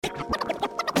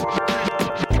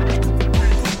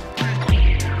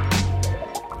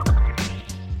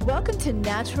to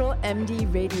Natural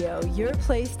MD Radio, your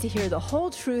place to hear the whole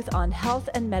truth on health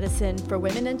and medicine for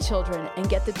women and children and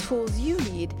get the tools you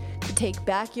need to take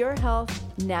back your health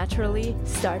naturally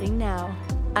starting now.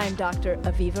 I'm Dr.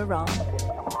 Aviva Romm.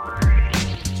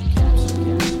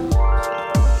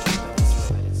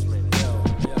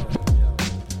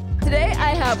 Today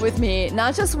I have with me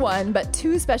not just one, but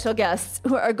two special guests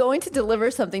who are going to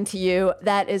deliver something to you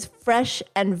that is fresh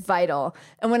and vital.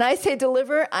 And when I say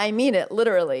deliver, I mean it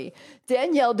literally.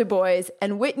 Danielle DuBois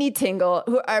and Whitney Tingle,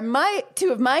 who are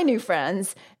two of my new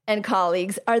friends and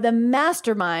colleagues, are the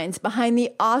masterminds behind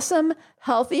the awesome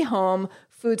Healthy Home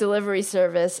food delivery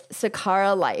service,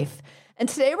 Sakara Life. And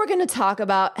today we're going to talk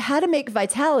about how to make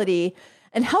vitality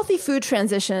and healthy food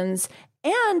transitions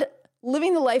and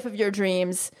living the life of your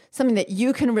dreams, something that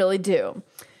you can really do.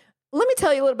 Let me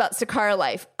tell you a little about Sakara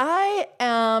Life. I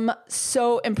am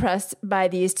so impressed by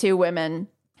these two women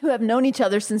who have known each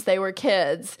other since they were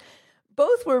kids.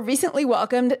 Both were recently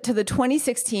welcomed to the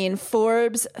 2016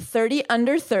 Forbes 30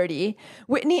 Under 30.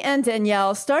 Whitney and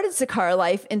Danielle started Sakara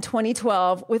Life in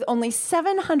 2012 with only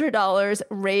 $700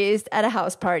 raised at a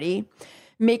house party,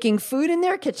 making food in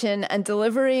their kitchen and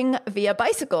delivering via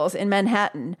bicycles in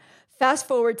Manhattan. Fast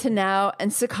forward to now, and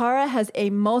Sakara has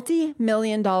a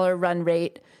multi-million-dollar run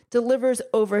rate, delivers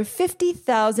over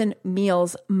 50,000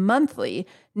 meals monthly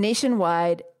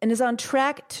nationwide, and is on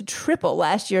track to triple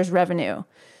last year's revenue.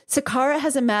 Sakara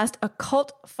has amassed a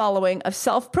cult following of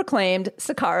self-proclaimed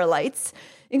Sakaralites,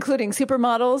 including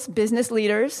supermodels, business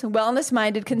leaders,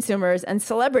 wellness-minded consumers, and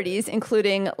celebrities,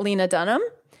 including Lena Dunham,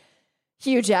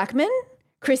 Hugh Jackman,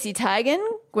 Chrissy Teigen,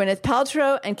 Gwyneth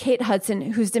Paltrow, and Kate Hudson,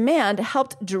 whose demand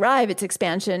helped drive its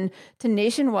expansion to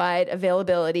nationwide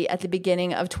availability at the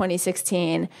beginning of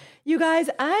 2016. You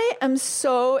guys, I am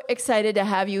so excited to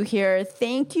have you here.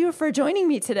 Thank you for joining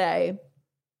me today.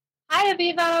 Hi,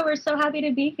 Aviva. We're so happy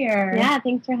to be here. Yeah,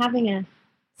 thanks for having us.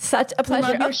 Such a pleasure.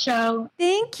 I love your show.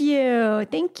 Thank you.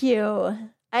 Thank you.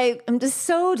 I am just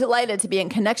so delighted to be in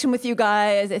connection with you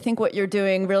guys. I think what you're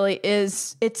doing really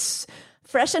it's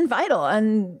fresh and vital,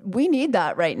 and we need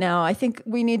that right now. I think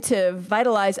we need to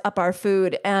vitalize up our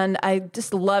food, and I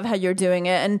just love how you're doing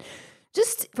it. And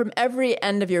just from every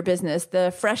end of your business,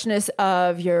 the freshness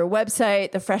of your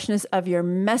website, the freshness of your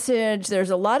message, there's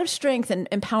a lot of strength and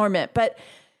empowerment. But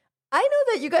I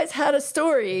know that you guys had a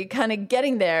story kind of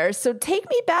getting there, so take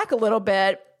me back a little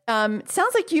bit. It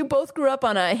sounds like you both grew up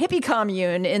on a hippie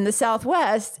commune in the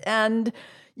Southwest, and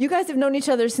you guys have known each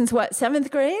other since, what,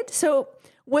 7th grade? So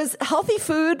was healthy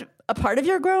food a part of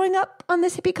your growing up on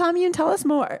this hippie commune? Tell us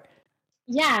more.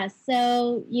 Yeah,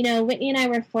 so, Whitney and I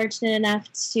were fortunate enough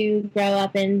to grow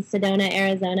up in Sedona,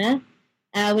 Arizona,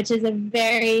 which is a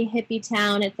very hippie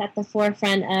town. It's at the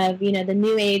forefront of, the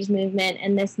New Age movement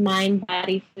and this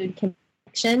mind-body food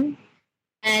connection.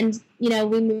 And, we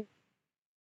moved,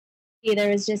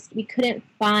 we couldn't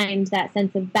find that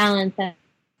sense of balance, that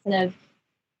sense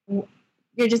of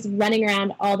you're just running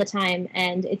around all the time,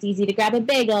 and it's easy to grab a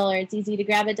bagel or it's easy to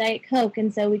grab a Diet Coke.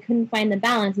 And so we couldn't find the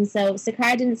balance. And so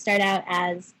Sakara didn't start out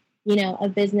as, a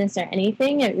business or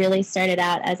anything. It really started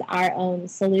out as our own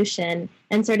solution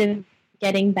and sort of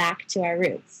getting back to our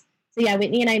roots. So yeah,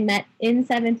 Whitney and I met in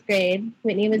 7th grade.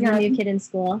 Whitney was the new kid in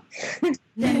school.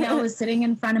 Danielle was sitting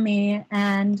in front of me,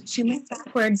 and she looked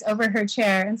backwards over her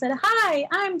chair and said, "Hi,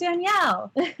 I'm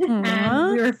Danielle."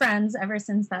 And we were friends ever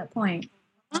since that point.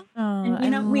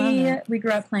 And we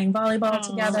grew up playing volleyball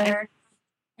together,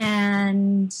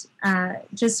 and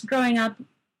just growing up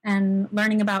and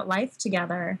learning about life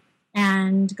together,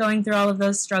 and going through all of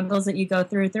those struggles that you go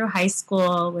through high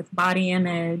school with body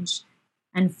image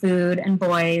and food and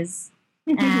boys.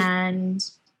 And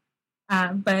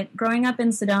but growing up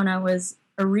in Sedona was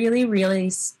a really, really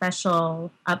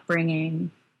special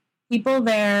upbringing. People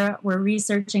there were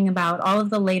researching about all of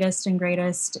the latest and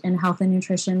greatest in health and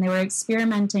nutrition. They were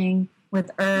experimenting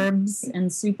with herbs and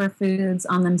superfoods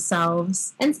on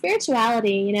themselves. And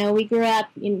spirituality. We grew up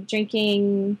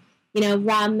drinking,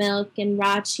 raw milk and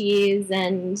raw cheese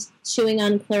and chewing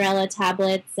on chlorella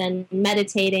tablets and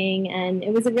meditating. And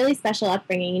it was a really special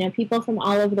upbringing. People from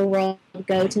all over the world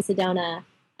go to Sedona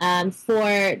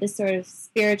for this sort of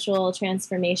spiritual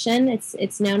transformation.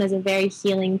 It's known as a very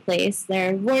healing place.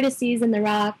 There are vortices in the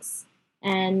rocks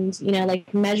and,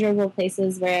 measurable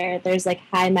places where there's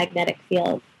high magnetic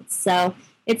fields. So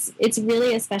it's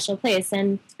really a special place.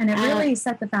 And it really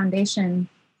set the foundation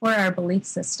for our belief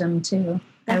system too,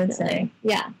 definitely. I would say.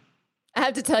 Yeah. I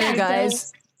have to tell you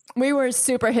guys, we were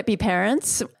super hippie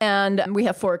parents, and we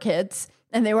have 4 kids,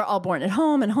 and they were all born at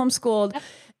home and homeschooled.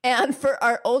 And for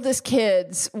our oldest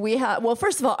kids, we have, well,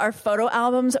 first of all, our photo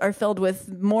albums are filled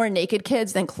with more naked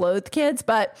kids than clothed kids,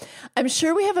 but I'm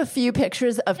sure we have a few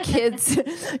pictures of kids,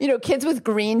 kids with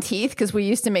green teeth, because we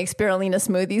used to make spirulina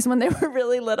smoothies when they were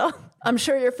really little. I'm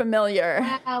sure you're familiar.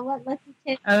 Wow, what's the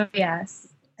kid? Oh, yes.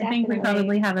 Definitely. I think we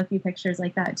probably have a few pictures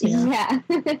like that too. Yeah.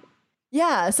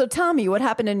 Yeah. So tell me, what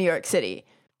happened in New York City?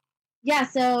 Yeah.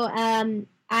 So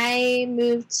I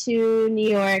moved to New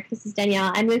York. This is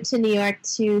Danielle. I moved to New York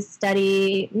to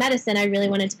study medicine. I really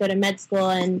wanted to go to med school.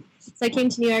 And so I came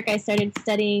to New York. I started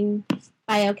studying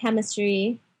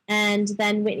biochemistry. And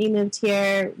then Whitney moved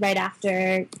here right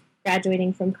after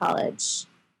graduating from college.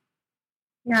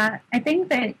 Yeah, I think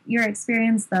that your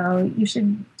experience, though, you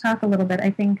should talk a little bit.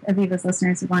 I think Aviva's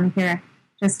listeners would want to hear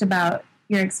just about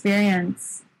your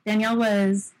experience. Danielle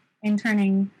was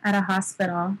interning at a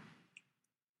hospital.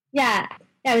 Yeah,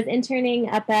 I was interning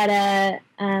up at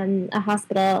a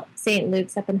hospital, St.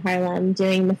 Luke's up in Harlem,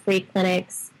 doing the free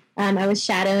clinics. I was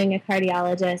shadowing a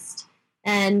cardiologist,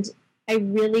 and I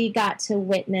really got to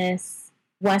witness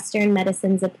Western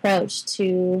medicine's approach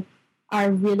to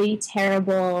our really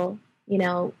terrible,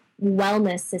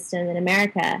 wellness system in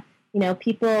America.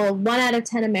 People, 1 out of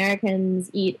 10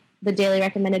 Americans eat the daily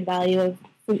recommended value of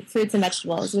fruits and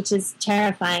vegetables, which is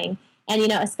terrifying. And,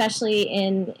 especially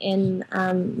in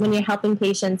when you're helping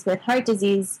patients with heart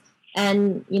disease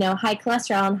and, high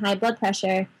cholesterol and high blood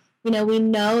pressure, we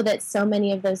know that so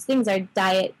many of those things are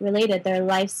diet related. They're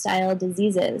lifestyle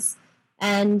diseases.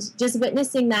 And just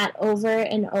witnessing that over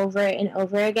and over and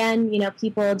over again,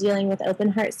 people dealing with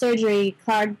open heart surgery,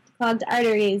 clogged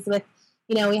arteries with,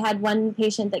 we had one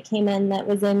patient that came in that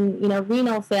was in,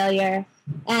 renal failure.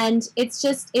 And it's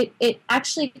just, it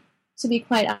actually, to be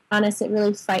quite honest, it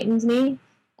really frightened me.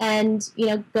 And,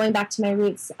 going back to my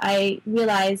roots, I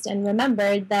realized and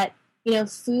remembered that,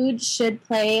 food should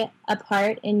play a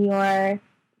part in your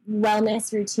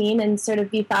wellness routine and sort of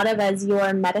be thought of as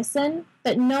your medicine.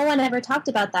 But no one ever talked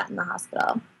about that in the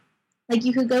hospital. Like,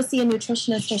 you could go see a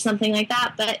nutritionist or something like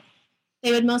that, but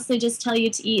they would mostly just tell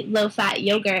you to eat low-fat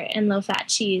yogurt and low-fat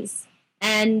cheese.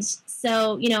 And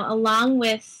so, along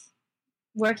with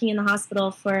working in the hospital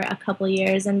for a couple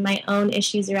years and my own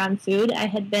issues around food, I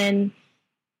had been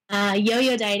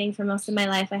yo-yo dieting for most of my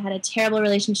life. I had a terrible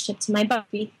relationship to my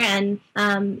body. And,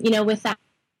 with that,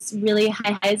 really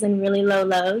high highs and really low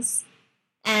lows.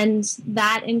 And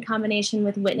that in combination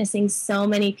with witnessing so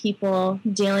many people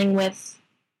dealing with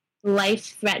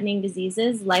life-threatening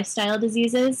diseases, lifestyle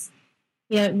diseases,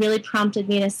 it really prompted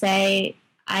me to say,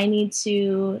 I need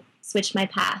to switch my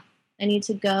path. I need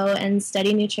to go and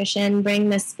study nutrition, bring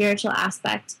this spiritual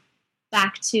aspect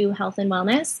back to health and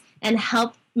wellness, and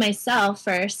help myself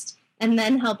first, and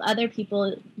then help other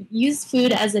people use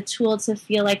food as a tool to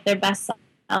feel like their best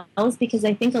selves, because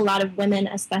I think a lot of women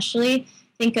especially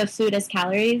think of food as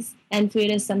calories, and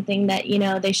food is something that,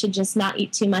 they should just not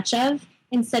eat too much of,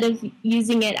 instead of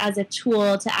using it as a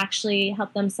tool to actually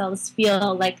help themselves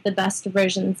feel like the best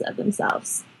versions of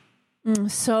themselves.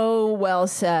 So well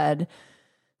said.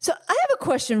 So I have a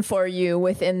question for you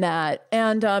within that.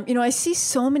 And, I see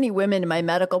so many women in my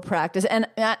medical practice, and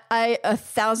I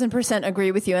 1,000%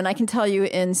 agree with you. And I can tell you,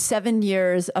 in 7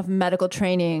 years of medical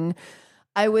training,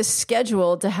 I was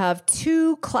scheduled to have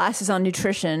 2 classes on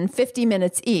nutrition, 50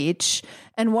 minutes each,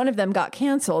 and one of them got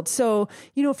canceled. So,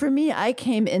 for me, I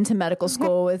came into medical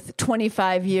school with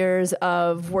 25 years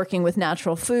of working with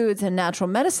natural foods and natural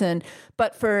medicine.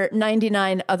 But for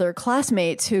 99 other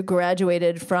classmates who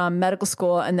graduated from medical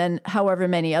school, and then however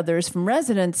many others from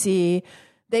residency,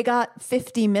 they got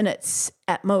 50 minutes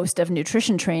at most of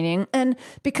nutrition training. And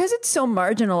because it's so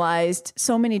marginalized,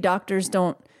 so many doctors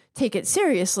don't take it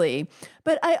seriously.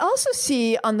 But I also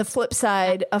see on the flip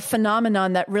side a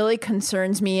phenomenon that really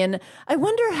concerns me. And I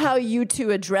wonder how you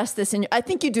two address this. And I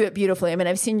think you do it beautifully. I mean,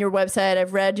 I've seen your website,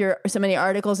 I've read so many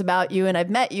articles about you, and I've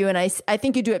met you, and I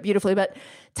think you do it beautifully. But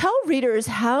tell readers,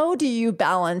 how do you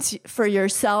balance for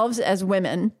yourselves as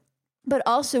women, but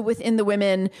also within the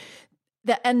women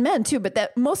and men too, but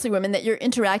that mostly women that you're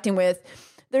interacting with?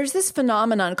 There's this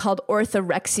phenomenon called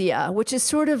orthorexia, which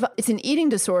is it's an eating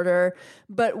disorder,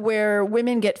 but where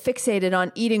women get fixated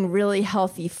on eating really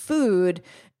healthy food.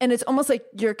 And it's almost like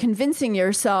you're convincing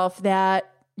yourself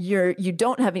that you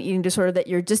don't have an eating disorder, that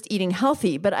you're just eating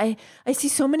healthy. But I see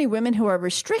so many women who are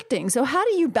restricting. So how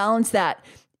do you balance that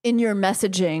in your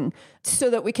messaging so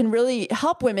that we can really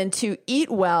help women to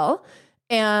eat well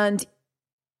and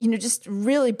just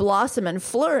really blossom and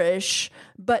flourish,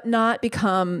 but not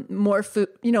become more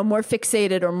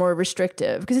fixated or more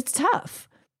restrictive, because it's tough.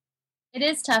 It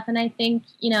is tough. And I think,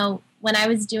 when I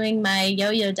was doing my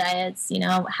yo-yo diets, you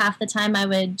know, half the time I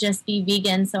would just be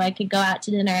vegan so I could go out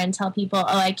to dinner and tell people,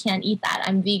 oh, I can't eat that,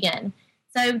 I'm vegan.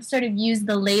 So I would sort of use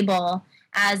the label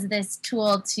as this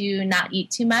tool to not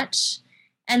eat too much.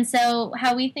 And so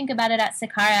how we think about it at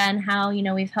Sakara and how, you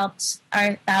know, we've helped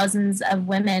our thousands of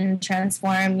women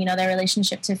transform, you know, their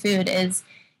relationship to food is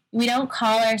we don't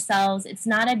call ourselves, it's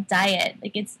not a diet.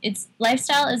 Like it's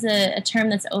lifestyle is a term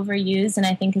that's overused and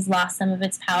I think has lost some of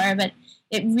its power, but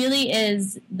it really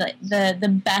is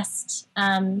the best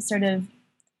sort of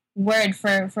word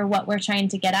for what we're trying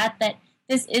to get at, that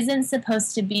this isn't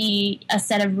supposed to be a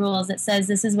set of rules that says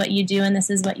this is what you do and this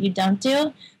is what you don't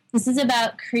do. This is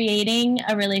about creating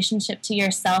a relationship to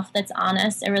yourself that's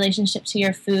honest, a relationship to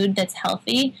your food that's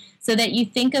healthy, so that you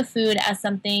think of food as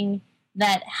something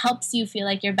that helps you feel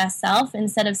like your best self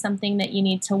instead of something that you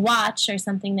need to watch or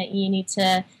something that you need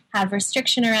to have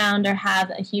restriction around or have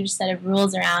a huge set of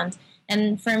rules around.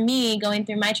 And for me, going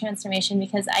through my transformation,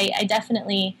 because I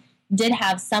definitely did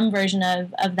have some version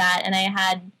of that, and I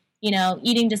had, you know,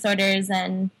 eating disorders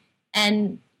and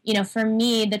you know, for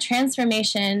me, the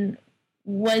transformation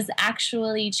was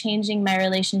actually changing my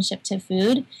relationship to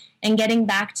food and getting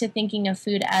back to thinking of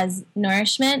food as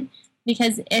nourishment.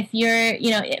 Because if you're, you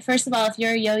know, first of all, if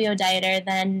you're a yo-yo dieter,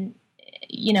 then,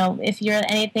 you know, if you're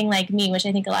anything like me, which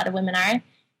I think a lot of women are,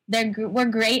 we're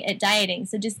great at dieting.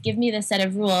 So just give me the set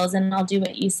of rules and I'll do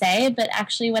what you say. But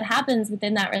actually what happens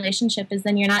within that relationship is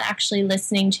then you're not actually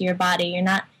listening to your body. You're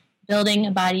not building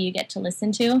a body you get to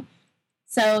listen to.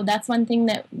 So that's one thing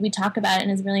that we talk about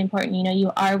and is really important. You know,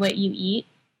 you are what you eat.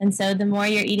 And so the more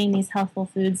you're eating these healthful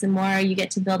foods, the more you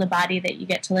get to build a body that you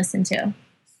get to listen to.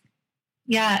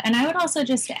 Yeah, and I would also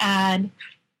just add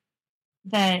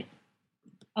that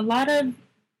a lot of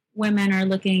women are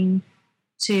looking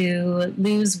to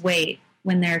lose weight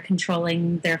when they're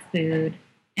controlling their food.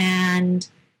 And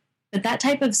that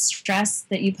type of stress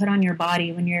that you put on your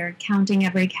body when you're counting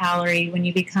every calorie, when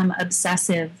you become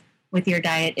obsessive with your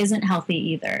diet, isn't healthy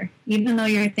either. Even though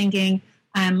you're thinking,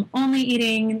 I'm only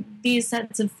eating these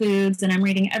sets of foods and I'm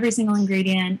reading every single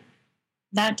ingredient,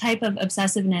 that type of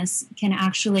obsessiveness can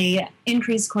actually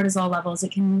increase cortisol levels.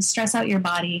 It can stress out your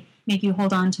body, make you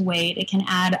hold on to weight. It can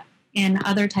add in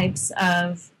other types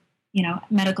of, you know,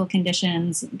 medical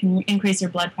conditions. It can increase your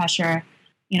blood pressure.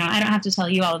 You know, I don't have to tell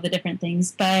you all of the different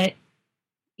things, but,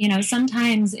 you know,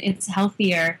 sometimes it's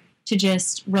healthier to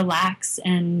just relax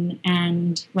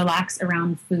and relax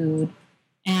around food.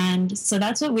 And so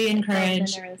that's what we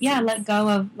encourage. Yeah, let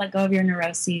go of your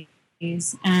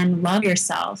neuroses and love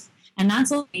yourself. And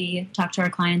that's what we talk to our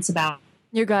clients about.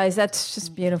 You guys, that's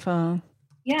just beautiful.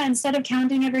 Yeah, instead of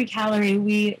counting every calorie,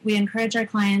 we encourage our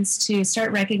clients to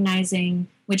start recognizing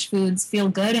which foods feel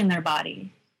good in their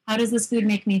body. How does this food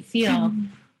make me feel?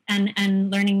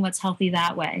 And learning what's healthy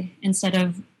that way, instead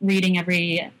of reading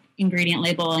every ingredient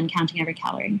label and counting every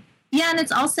calorie. Yeah, and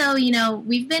it's also, you know,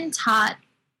 we've been taught,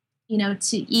 you know,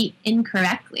 to eat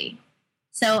incorrectly.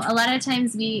 So a lot of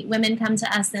times women come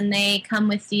to us and they come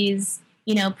with these,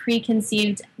 you know,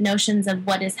 preconceived notions of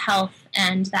what is health,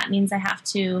 and that means I have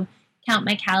to count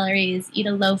my calories, eat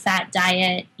a low-fat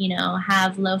diet, you know,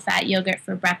 have low-fat yogurt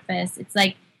for breakfast. It's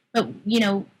like, but, you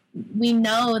know, we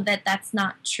know that that's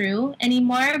not true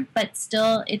anymore, but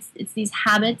still it's these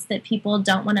habits that people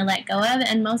don't want to let go of.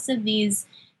 And most of these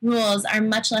rules are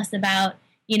much less about,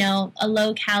 you know, a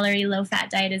low-calorie, low-fat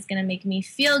diet is going to make me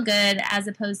feel good, as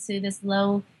opposed to this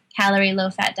low-calorie,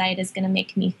 low-fat diet is going to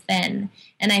make me thin.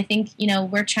 And I think, you know,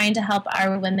 we're trying to help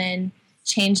our women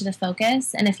change the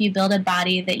focus. And if you build a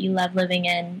body that you love living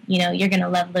in, you know, you're going to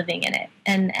love living in it.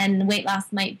 And weight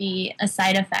loss might be a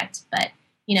side effect, but,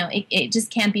 you know, it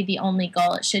just can't be the only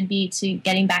goal. It should be to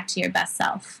getting back to your best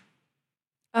self.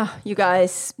 Oh, you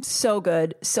guys, so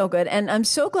good, so good. And I'm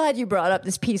so glad you brought up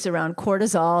this piece around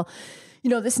cortisol. You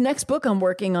know, this next book I'm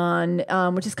working on,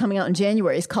 which is coming out in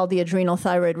January, is called The Adrenal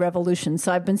Thyroid Revolution.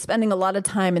 So I've been spending a lot of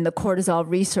time in the cortisol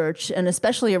research, and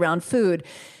especially around food.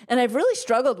 And I've really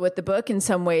struggled with the book in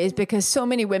some ways because so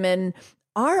many women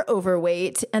are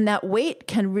overweight, and that weight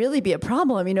can really be a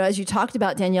problem. You know, as you talked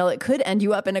about, Danielle, it could end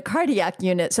you up in a cardiac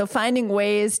unit. So finding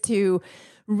ways to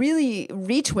really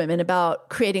reach women about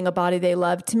creating a body they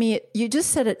love, to me, you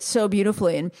just said it so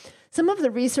beautifully. And some of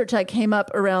the research I came up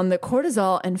around the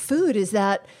cortisol and food is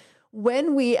that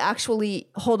when we actually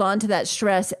hold on to that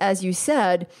stress, as you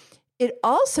said, it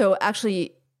also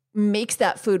actually makes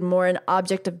that food more an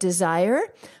object of desire.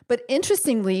 But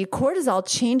interestingly, cortisol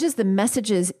changes the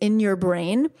messages in your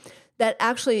brain that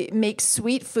actually make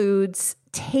sweet foods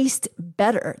taste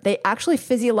better. They actually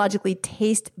physiologically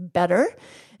taste better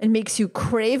and makes you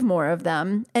crave more of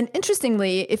them. And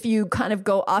interestingly, if you kind of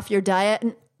go off your diet,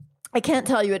 and I can't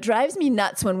tell you, it drives me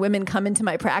nuts when women come into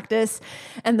my practice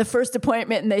and the first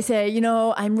appointment and they say, you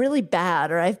know, I'm really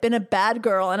bad, or I've been a bad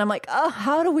girl. And I'm like, oh,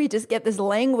 how do we just get this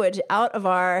language out of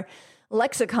our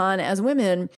lexicon as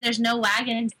women? There's no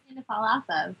wagon to fall off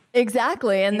of.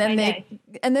 Exactly. And then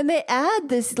they add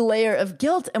this layer of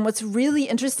guilt. And what's really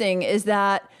interesting is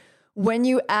that when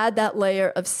you add that layer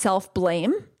of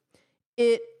self-blame,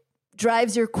 it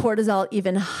drives your cortisol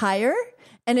even higher.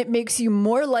 And it makes you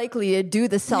more likely to do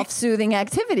the self-soothing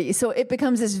activity. So it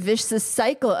becomes this vicious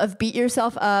cycle of beat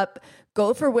yourself up,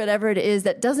 go for whatever it is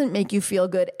that doesn't make you feel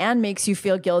good and makes you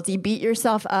feel guilty, beat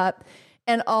yourself up.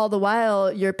 And all the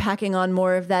while you're packing on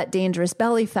more of that dangerous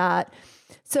belly fat.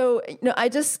 So, you know, I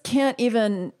just can't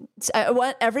even, I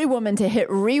want every woman to hit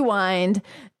rewind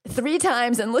 3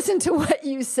 times and listen to what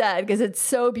you said, because it's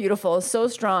so beautiful, so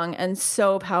strong, and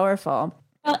so powerful.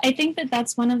 Well, I think that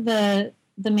that's one of the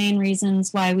main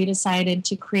reasons why we decided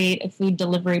to create a food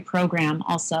delivery program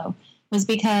also, was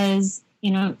because,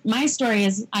 you know, my story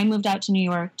is I moved out to New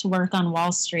York to work on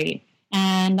Wall Street,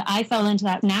 and I fell into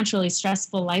that naturally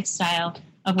stressful lifestyle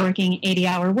of working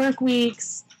 80-hour work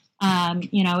weeks.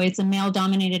 You know, it's a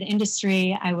male-dominated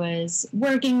industry. I was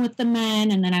working with the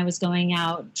men, and then I was going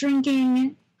out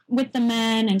drinking with the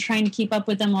men and trying to keep up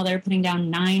with them while they're putting down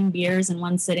 9 beers in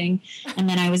one sitting. And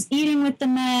then I was eating with the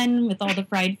men with all the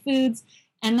fried foods.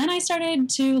 And then I started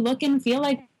to look and feel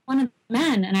like one of the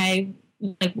men. And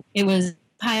it was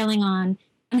piling on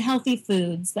unhealthy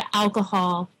foods, the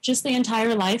alcohol, just the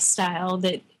entire lifestyle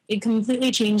that it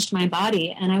completely changed my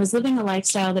body. And I was living a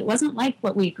lifestyle that wasn't like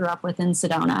what we grew up with in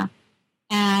Sedona.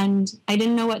 And I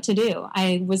didn't know what to do.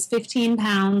 I was 15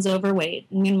 pounds overweight.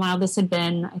 Meanwhile, this had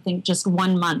been, I think, just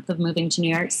 1 month of moving to New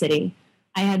York City.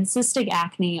 I had cystic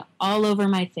acne all over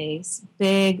my face,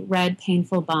 big, red,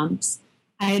 painful bumps.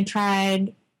 I had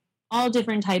tried all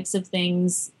different types of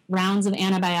things, rounds of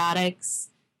antibiotics,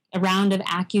 a round of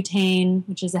Accutane,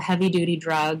 which is a heavy-duty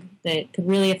drug that could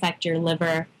really affect your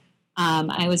liver.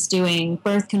 I was doing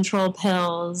birth control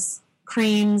pills,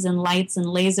 creams and lights and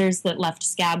lasers that left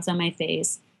scabs on my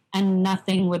face, and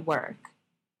nothing would work.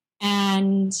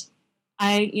 And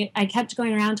I kept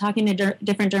going around talking to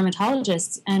different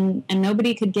dermatologists, and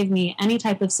nobody could give me any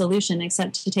type of solution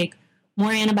except to take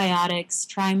more antibiotics,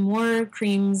 try more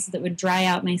creams that would dry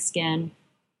out my skin.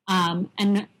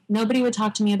 And nobody would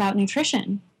talk to me about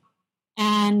nutrition.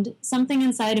 And something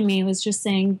inside of me was just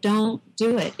saying, don't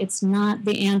do it. It's not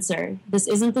the answer. This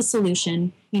isn't the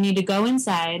solution. You need to go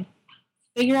inside,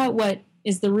 figure out what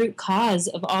is the root cause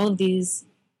of all of these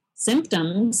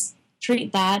symptoms,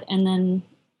 treat that, and then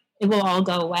it will all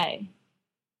go away.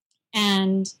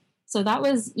 And so that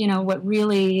was, you know, what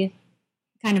really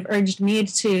kind of urged me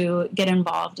to get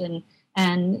involved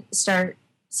and start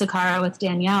Sakara with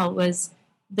Danielle, was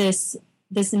this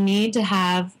need to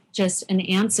have just an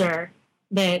answer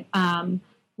that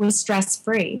was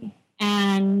stress-free.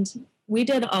 And we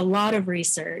did a lot of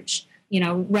research, you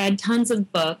know, read tons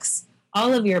of books,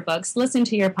 all of your books, listened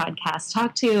to your podcast,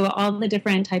 talked to all the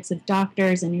different types of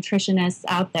doctors and nutritionists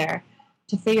out there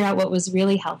to figure out what was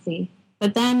really healthy.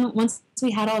 But then once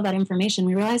we had all that information,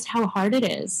 we realized how hard it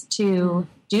is to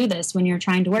do this when you're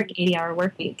trying to work 80-hour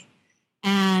work week.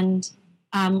 And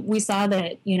we saw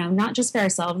that, you know, not just for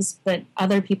ourselves, but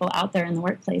other people out there in the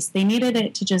workplace, they needed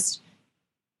it to just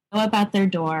go up out their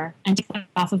door and take it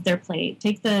off of their plate,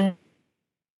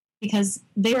 because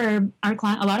they were, a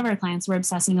lot of our clients were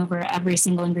obsessing over every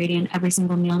single ingredient, every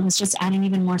single meal, and it was just adding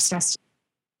even more stress.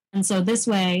 And so this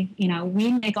way, you know,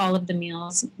 we make all of the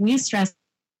meals, we stress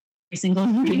every single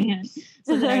ingredient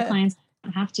so that our clients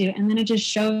don't have to, and then it just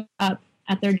shows up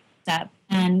at their step,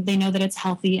 and they know that it's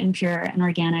healthy and pure and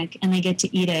organic, and they get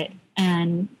to eat it.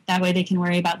 And that way they can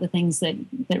worry about the things that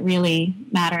really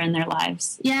matter in their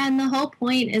lives. Yeah, and the whole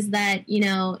point is that, you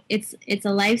know, it's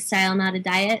a lifestyle, not a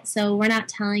diet. So we're not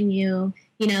telling you,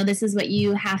 you know, this is what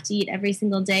you have to eat every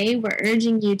single day. We're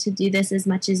urging you to do this as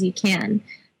much as you can.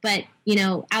 But, you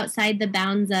know, outside the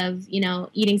bounds of, you know,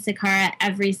 eating Sakara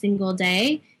every single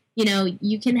day, you know,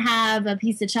 you can have a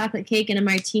piece of chocolate cake and a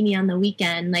martini on the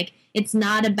weekend. Like, it's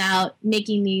not about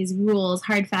making these rules,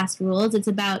 hard, fast rules. It's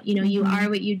about, you know, you are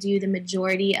what you do the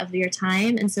majority of your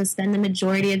time. And so spend the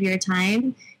majority of your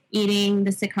time eating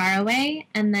the Sakara way.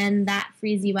 And then that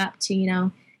frees you up to, you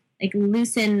know, like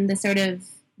loosen the sort of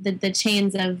the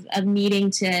chains of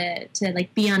needing to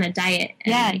like be on a diet.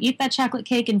 And eat that chocolate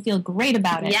cake and feel great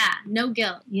about it. Yeah, no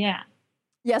guilt. Yeah.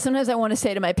 Yeah, sometimes I want to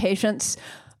say to my patients,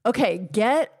 okay,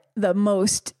 get the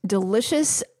most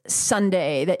delicious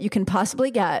sundae that you can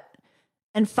possibly get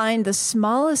and find the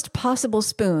smallest possible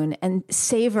spoon and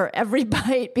savor every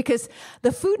bite, because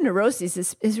the food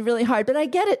neuroses is really hard. But I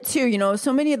get it too. You know,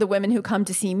 so many of the women who come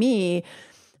to see me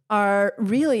are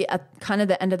really at kind of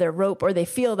the end of their rope, or they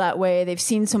feel that way. They've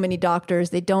seen so many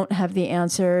doctors. They don't have the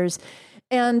answers.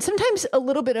 And sometimes a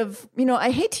little bit of, you know,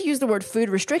 I hate to use the word food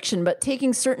restriction, but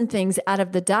taking certain things out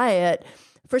of the diet.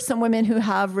 For some women who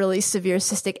have really severe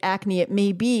cystic acne, it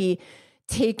may be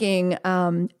taking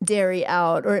dairy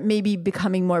out, or it may be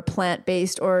becoming more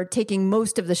plant-based, or taking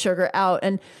most of the sugar out.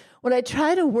 And what I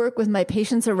try to work with my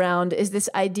patients around is this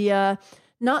idea,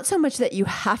 not so much that you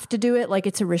have to do it like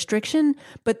it's a restriction,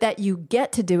 but that you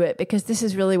get to do it because this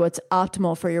is really what's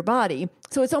optimal for your body.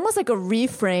 So it's almost like a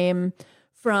reframe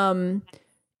from,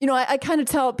 you know, I kind of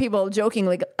tell people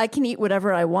jokingly, I can eat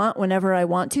whatever I want whenever I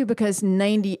want to, because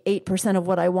 98% of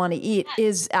what I want to eat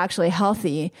is actually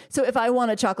healthy. So if I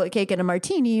want a chocolate cake and a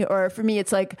martini, or for me,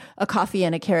 it's like a coffee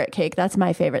and a carrot cake, that's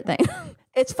my favorite thing.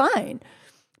 It's fine.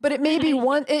 But it may be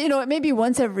it may be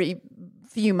once every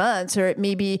few months, or it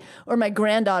may be, or my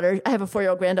granddaughter, I have a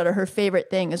 4-year-old granddaughter, her favorite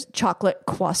thing is chocolate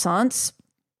croissants,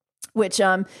 which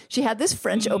she had this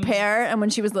French au pair. And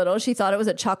when she was little, she thought it was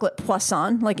a chocolate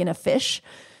poisson, like in a fish.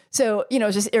 So, you know,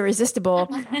 it's just irresistible.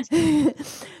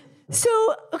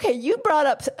 So, okay, you brought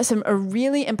up a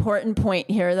really important point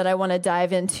here that I want to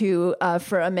dive into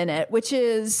for a minute, which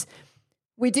is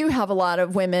we do have a lot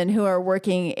of women who are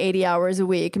working 80 hours a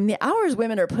week. I mean, the hours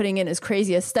women are putting in is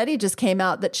crazy. A study just came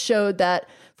out that showed that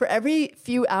for every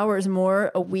few hours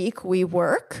more a week we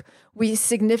work, we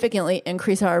significantly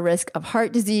increase our risk of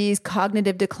heart disease,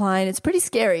 cognitive decline. It's pretty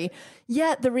scary.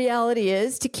 Yet the reality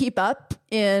is, to keep up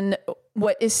in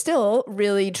what is still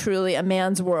really, truly a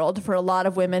man's world for a lot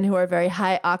of women who are very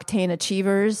high octane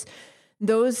achievers,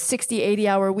 those 60,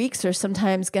 80-hour weeks are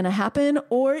sometimes going to happen.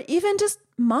 Or even just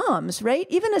moms, right?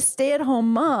 Even a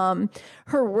stay-at-home mom,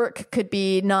 her work could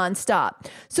be nonstop.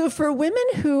 So for women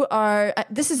who are,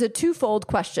 this is a twofold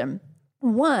question.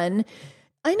 One,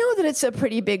 I know that it's a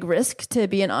pretty big risk to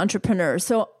be an entrepreneur.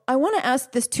 So I want to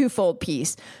ask this twofold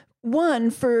piece. One,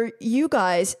 for you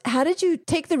guys, how did you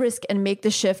take the risk and make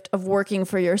the shift of working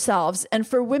for yourselves? And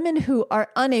for women who are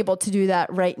unable to do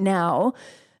that right now,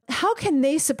 how can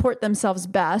they support themselves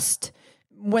best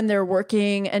when they're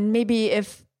working? And maybe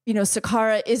if, you know,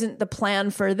 Sakara isn't the plan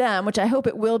for them, which I hope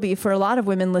it will be for a lot of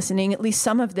women listening, at least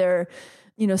some of their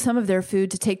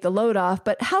food to take the load off,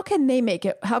 but how can they make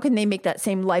it? How can they make that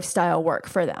same lifestyle work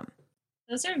for them?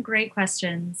 Those are great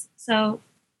questions. So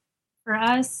for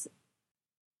us,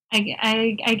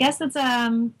 I guess it's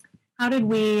how did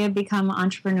we become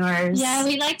entrepreneurs? Yeah,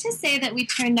 we like to say that we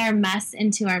turned our mess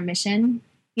into our mission.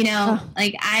 You know,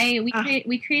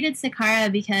 we created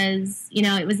Sakara because, you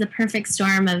know, it was the perfect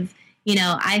storm of, you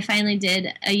know, I finally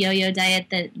did a yo-yo diet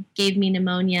that gave me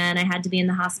pneumonia and I had to be in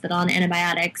the hospital on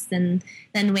antibiotics. And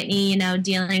then Whitney, you know,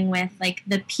 dealing with like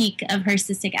the peak of her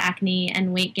cystic acne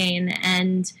and weight gain.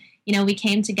 And, you know, we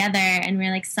came together and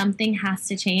we're like, something has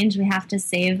to change. We have to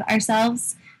save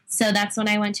ourselves. So that's when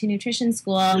I went to nutrition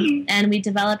school and we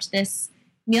developed this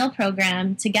meal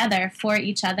program together for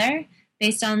each other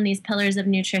based on these pillars of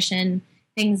nutrition.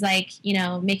 Things like, you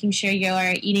know, making sure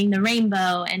you're eating the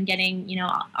rainbow and getting, you know,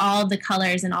 all the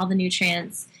colors and all the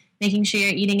nutrients, making sure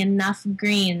you're eating enough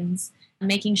greens,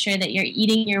 making sure that you're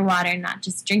eating your water, not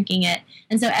just drinking it.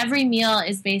 And so every meal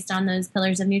is based on those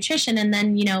pillars of nutrition. And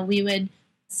then, you know, we would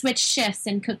switch shifts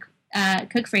and cook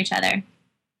for each other.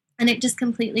 And it just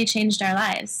completely changed our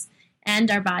lives and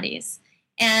our bodies.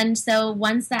 And so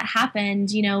once that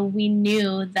happened, you know, we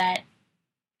knew that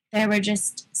there were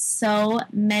just so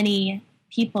many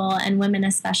people, and women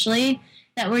especially,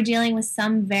 that were dealing with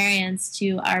some variance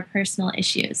to our personal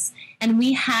issues. And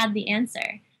we had the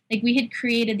answer. Like, we had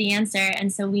created the answer,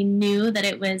 and so we knew that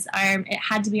it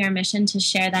had to be our mission to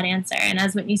share that answer. And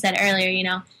as Whitney said earlier, you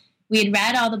know, we had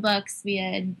read all the books, we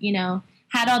had, you know,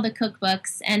 had all the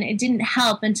cookbooks, and it didn't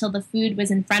help until the food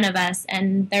was in front of us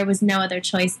and there was no other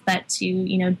choice but to,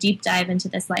 you know, deep dive into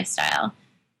this lifestyle.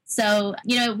 So,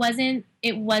 you know, it wasn't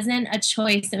a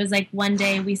choice. It was like one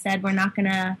day we said, we're not going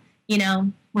to, you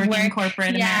know, work in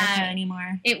corporate America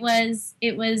anymore. It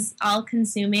was all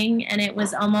consuming, and it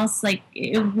was almost like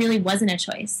it really wasn't a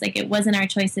choice. Like, it wasn't our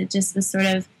choice. It just was sort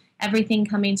of everything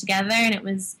coming together, and it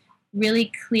was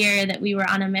really clear that we were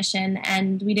on a mission,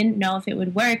 and we didn't know if it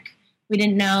would work. We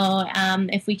didn't know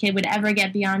if we would ever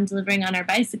get beyond delivering on our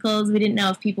bicycles. We didn't know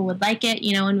if people would like it.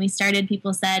 You know, when we started,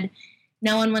 people said,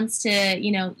 no one wants to,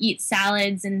 you know, eat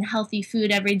salads and healthy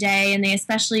food every day, and they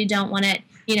especially don't want it,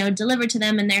 you know, delivered to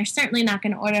them, and they're certainly not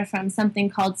going to order from something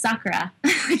called Sakara.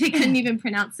 They couldn't even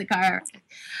pronounce Sakara.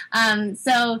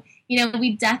 So,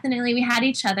 we had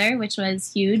each other, which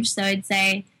was huge. So I'd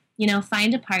say,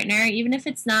 find a partner, even if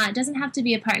it doesn't have to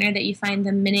be a partner that you find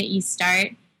the minute you start,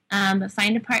 but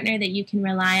find a partner that you can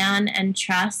rely on and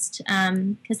trust,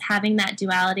 because having that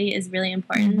duality is really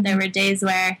important. Mm-hmm. There were days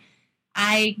where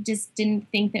I just didn't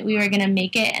think that we were going to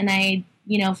make it, and I,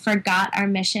 forgot our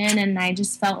mission, and I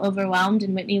just felt overwhelmed,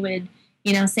 and Whitney would,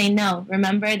 say, no,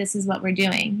 remember, this is what we're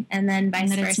doing, and then vice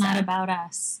versa. It's not about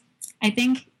us. I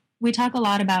think we talk a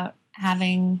lot about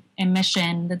having a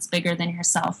mission that's bigger than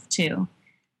yourself too.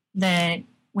 That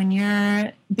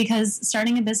because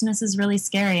starting a business is really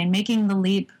scary, and making the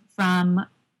leap from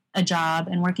a job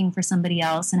and working for somebody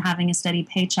else and having a steady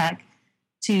paycheck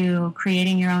to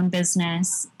creating your own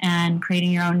business and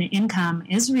creating your own income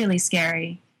is really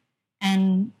scary.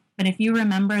 But if you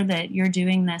remember that you're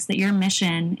doing this, that your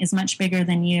mission is much bigger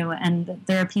than you, and that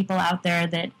there are people out there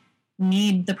that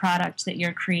need the product that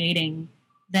you're creating,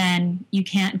 then you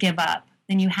can't give up.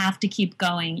 Then you have to keep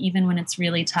going, even when it's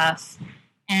really tough.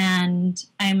 And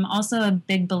I'm also we're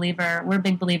big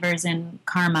believers in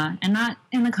karma, and not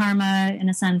in the karma in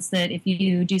a sense that if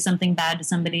you do something bad to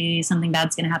somebody, something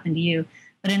bad's going to happen to you,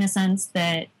 but in a sense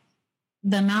that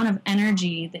the amount of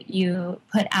energy that you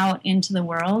put out into the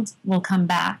world will come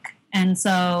back. And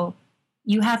so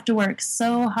you have to work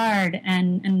so hard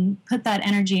and put that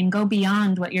energy and go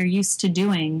beyond what you're used to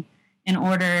doing in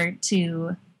order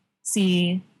to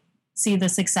see the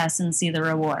success and see the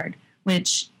reward,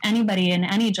 which anybody in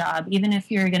any job, even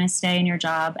if you're going to stay in your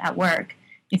job at work,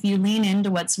 if you lean into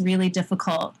what's really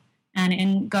difficult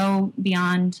and go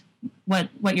beyond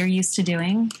what you're used to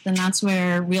doing, then that's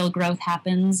where real growth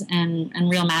happens and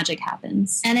real magic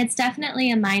happens. And it's definitely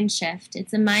a mind shift.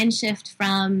 It's a mind shift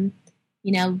from,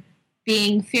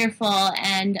 being fearful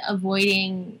and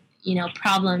avoiding,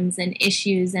 problems and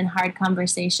issues and hard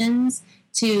conversations,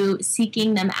 to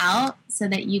seeking them out so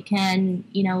that you can,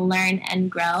 learn and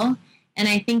grow. And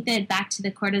I think that back to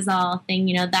the cortisol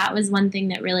thing, that was one thing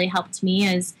that really helped me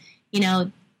is,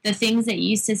 the things that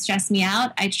used to stress me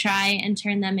out, I try and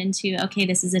turn them into, okay,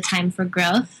 this is a time for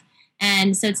growth.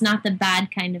 And so it's not the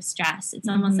bad kind of stress. It's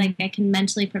almost like I can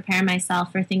mentally prepare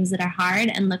myself for things that are hard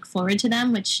and look forward to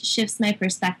them, which shifts my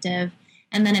perspective.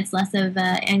 And then it's less of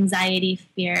an anxiety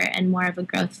fear and more of a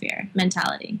growth fear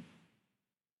mentality.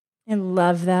 I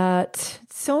love that.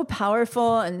 It's so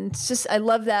powerful. And it's just, I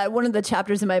love that. One of the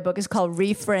chapters in my book is called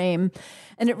Reframe.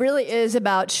 And it really is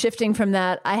about shifting from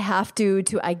that I have to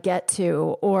I get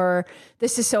to, or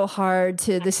this is so hard,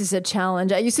 to this is a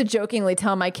challenge. I used to jokingly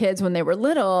tell my kids when they were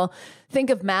little,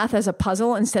 think of math as a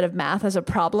puzzle instead of math as a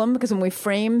problem. Because when we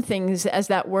frame things as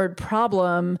that word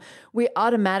problem, we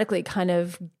automatically kind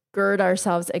of gird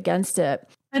ourselves against it.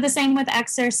 Or the same with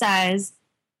exercise.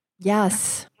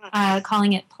 Yes.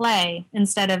 Calling it play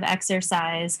instead of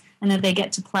exercise, and that they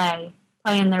get to play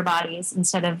in their bodies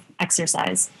instead of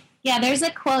exercise. Yeah, there's a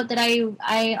quote that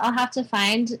I'll have to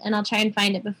find, and I'll try and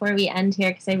find it before we end here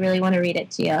because I really want to read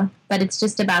it to you. But it's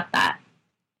just about that.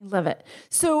 Love it.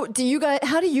 So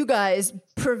how do you guys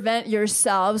prevent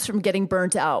yourselves from getting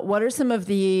burnt out? What are some of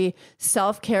the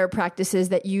self-care practices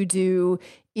that you do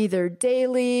either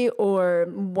daily or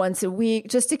once a week,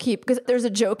 just to keep, because there's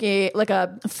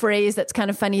a phrase that's kind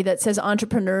of funny that says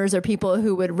entrepreneurs are people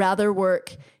who would rather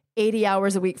work 80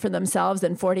 hours a week for themselves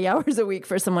than 40 hours a week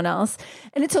for someone else.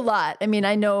 And it's a lot. I mean,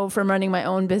 I know from running my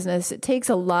own business, it takes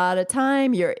a lot of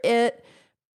time.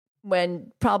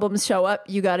 When problems show up,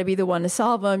 you got to be the one to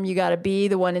solve them. You got to be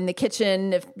the one in the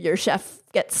kitchen if your chef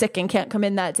gets sick and can't come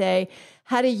in that day.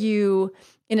 How do you,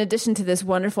 in addition to this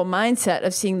wonderful mindset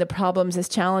of seeing the problems as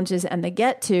challenges and the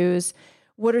get-tos,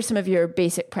 what are some of your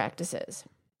basic practices?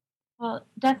 Well,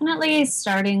 definitely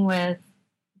starting with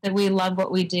that we love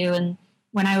what we do. And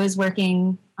when I was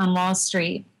working on Wall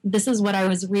Street, this is what I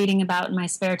was reading about in my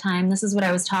spare time. This is what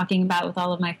I was talking about with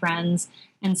all of my friends.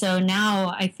 And so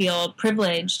now I feel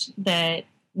privileged that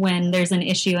when there's an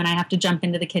issue and I have to jump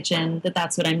into the kitchen,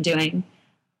 that's what I'm doing.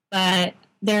 But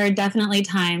there are definitely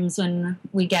times when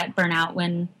we get burnout,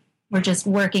 when we're just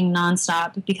working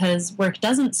nonstop, because work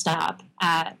doesn't stop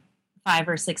at 5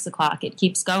 or 6 o'clock. It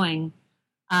keeps going.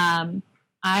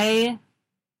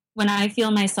 When I feel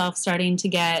myself starting to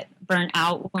get burnt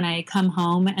out, when I come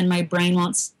home and my brain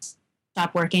won't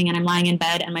stop working and I'm lying in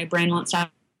bed and my brain won't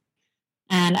stop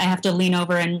and I have to lean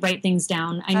over and write things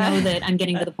down, I know that I'm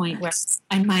getting to the point where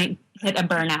I might hit a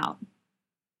burnout.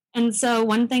 And so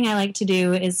one thing I like to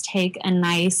do is take a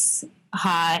nice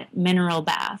hot mineral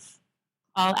bath.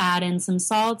 I'll add in some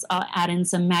salts, I'll add in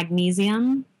some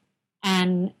magnesium,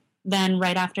 and then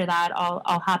right after that, I'll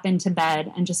hop into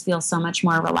bed and just feel so much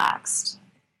more relaxed.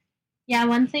 Yeah,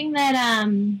 one thing that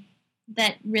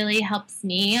that really helps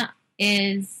me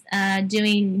is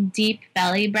doing deep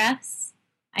belly breaths.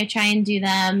 I try and do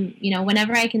them,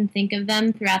 whenever I can think of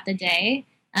them throughout the day.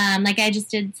 Like I just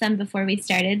did some before we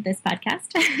started this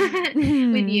podcast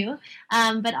with you.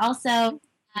 But also,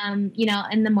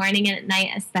 in the morning and at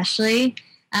night, especially,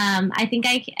 I think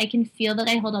I can feel that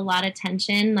I hold a lot of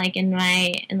tension, like in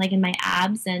my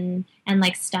abs and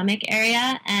like stomach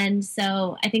area. And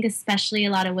so I think especially a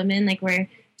lot of women, like we're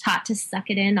taught to suck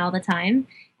it in all the time,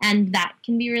 and that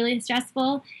can be really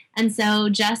stressful. And so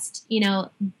just,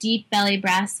 deep belly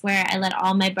breaths where I let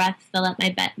all my breath fill up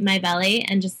my belly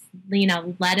and just,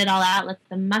 let it all out, let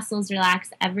the muscles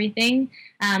relax, everything.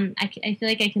 I feel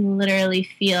like I can literally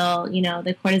feel,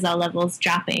 the cortisol levels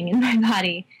dropping in my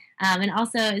body. And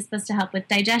also it's supposed to help with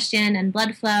digestion and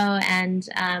blood flow, and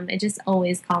it just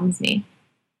always calms me.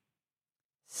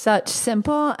 Such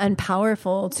simple and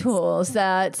powerful tools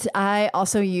that I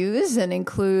also use and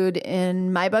include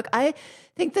in my book. I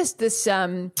think this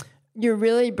you're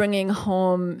really bringing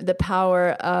home the power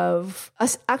of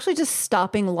us actually just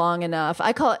stopping long enough.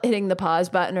 I call it hitting the pause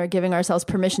button or giving ourselves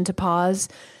permission to pause,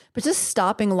 but just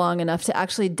stopping long enough to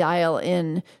actually dial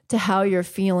in to how you're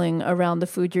feeling around the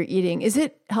food you're eating. Is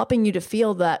it helping you to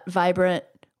feel that vibrant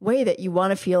way that you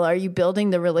want to feel? Are you building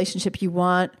the relationship you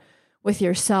want with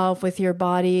yourself, with your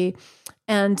body,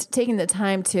 and taking the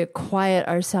time to quiet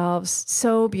ourselves?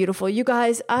 So beautiful. You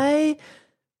guys, I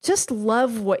just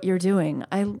love what you're doing.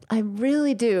 I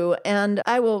really do. And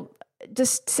I will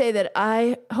just say that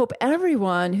I hope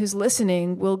everyone who's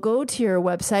listening will go to your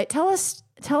website. Tell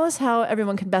us how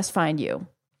everyone can best find you.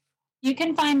 You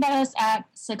can find us at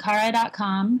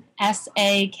sakara.com,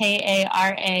 SAKARA.com,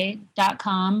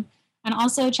 and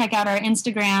also check out our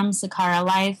Instagram, Sakara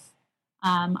Life.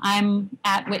 I'm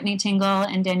at Whitney Tingle,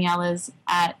 and Danielle is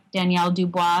at Danielle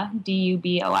Dubois,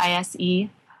 Duboise.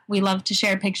 We love to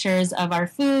share pictures of our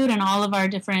food and all of our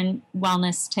different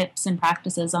wellness tips and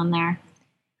practices on there.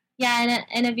 Yeah,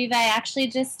 and Aviva, I actually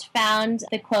just found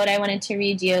the quote I wanted to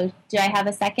read you. Do I have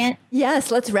a second?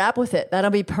 Yes, let's wrap with it.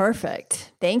 That'll be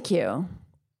perfect. Thank you.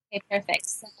 Okay, perfect.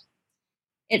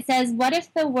 It says, "What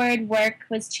if the word work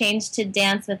was changed to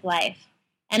dance with life?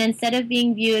 And instead of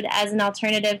being viewed as an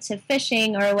alternative to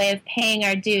fishing or a way of paying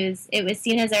our dues, it was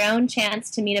seen as our own chance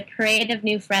to meet a parade of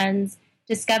new friends,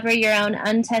 discover your own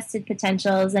untested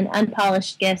potentials and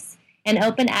unpolished gifts, and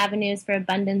open avenues for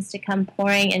abundance to come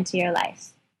pouring into your life."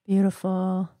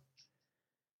 Beautiful.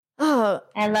 Oh,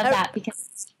 I love that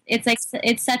because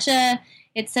it's such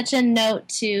a note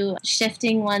to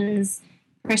shifting one's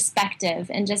perspective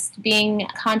and just being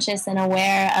conscious and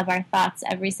aware of our thoughts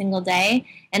every single day,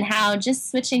 and how just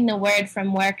switching the word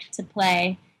from work to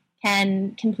play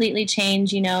can completely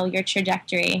change, your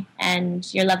trajectory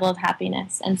and your level of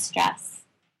happiness and stress.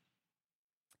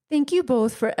 Thank you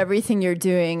both for everything you're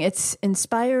doing. It's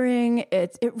inspiring.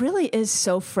 It really is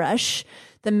so fresh.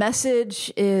 The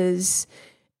message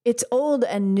it's old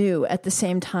and new at the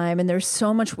same time, and there's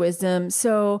so much wisdom.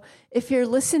 So if you're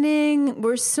listening,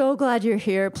 we're so glad you're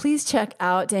here. Please check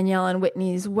out Danielle and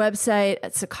Whitney's website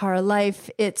at Sakara Life.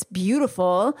 It's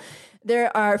beautiful.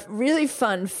 There are really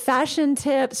fun fashion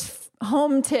tips,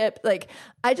 home tip. Like,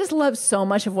 I just love so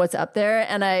much of what's up there,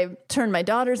 and I turned my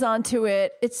daughters onto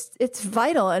it. It's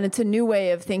vital, and it's a new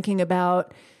way of thinking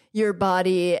about your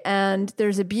body. And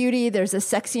there's a beauty, there's a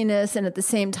sexiness, and at the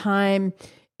same time,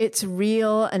 it's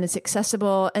real and it's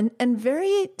accessible and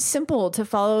very simple to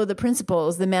follow the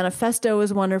principles. The manifesto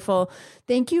is wonderful.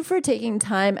 Thank you for taking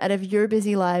time out of your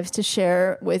busy lives to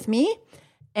share with me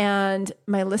and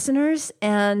my listeners.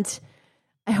 And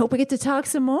I hope we get to talk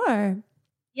some more.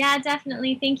 Yeah,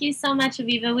 definitely. Thank you so much,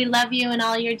 Aviva. We love you and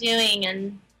all you're doing,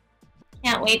 and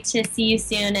can't wait to see you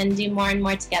soon and do more and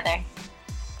more together.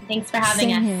 Thanks for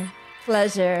having us. Here.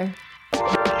 Pleasure.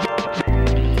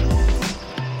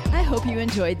 I hope you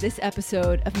enjoyed this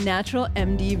episode of Natural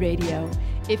MD Radio.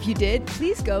 If you did,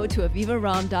 please go to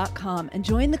avivaromm.com and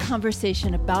join the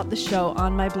conversation about the show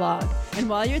on my blog. And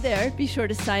while you're there, be sure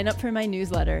to sign up for my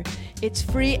newsletter. It's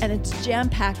free and it's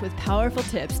jam-packed with powerful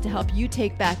tips to help you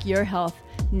take back your health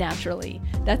naturally.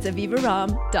 That's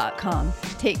avivaromm.com.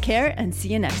 Take care and see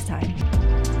you next time.